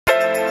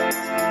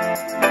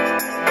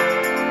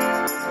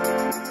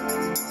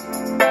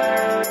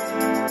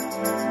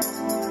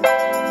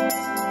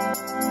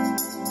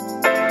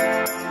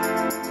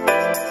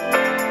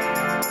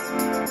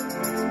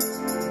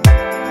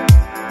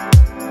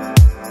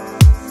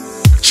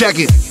Check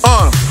it,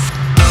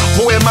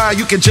 who am I?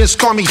 You can just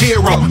call me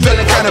hero.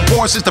 Feeling kinda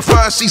bored since the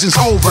 5 season's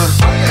over.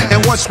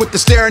 And what's with the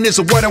staring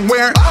is what I'm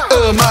wearing?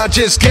 I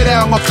just get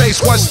out my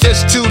face. What's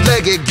this?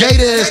 2-legged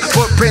gators.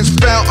 Footprints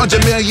found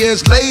 100 million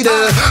years later.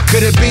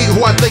 Could it be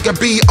who I think it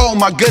be? Oh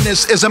my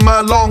goodness, is it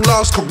my long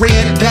lost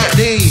Korean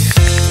daddy?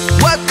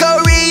 What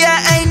Korea?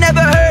 Ain't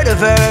never heard of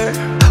her.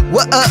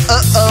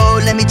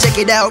 Whoa, let me check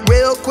it out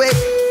real quick.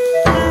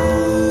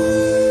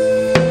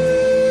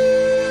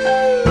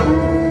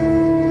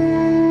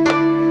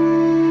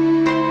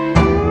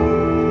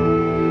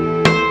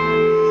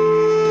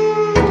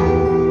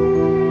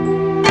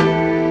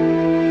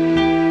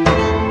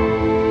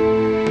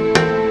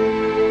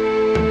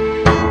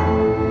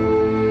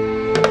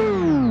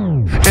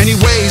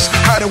 Anyways,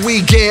 how do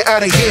we get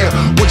out of here?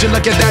 Would you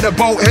look at that, a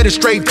boat headed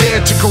straight there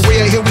to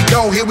Korea? Here we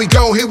go, here we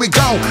go, here we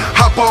go.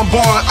 Hop on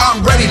board, I'm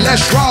ready,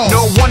 let's roll.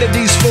 No one of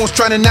these fools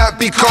trying to not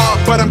be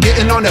caught, but I'm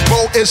getting on that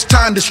boat, it's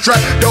time to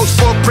strike. Those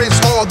footprints,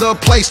 all the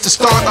place to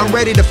start. I'm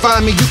ready to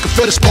find me, you can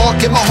feel the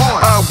spark in my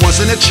heart. I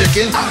wasn't a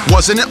chicken,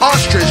 wasn't an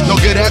ostrich, no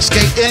good at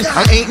skating.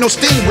 I ain't no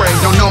stingray,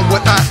 don't know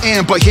what I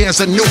am, but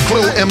here's a new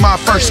clue. And my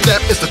first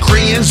step is the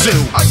Korean zoo.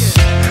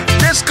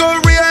 This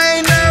Korea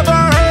ain't never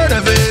heard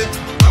of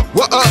it.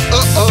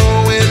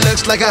 Whoa, it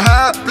looks like a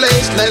hot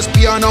place. Let's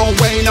be on our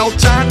way, no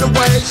time to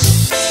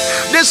waste.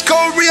 This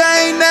Korea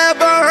ain't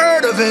never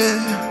heard of it.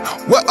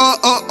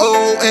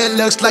 Whoa, it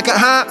looks like a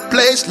hot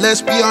place.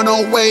 Let's be on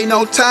our way,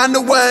 no time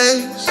to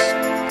waste.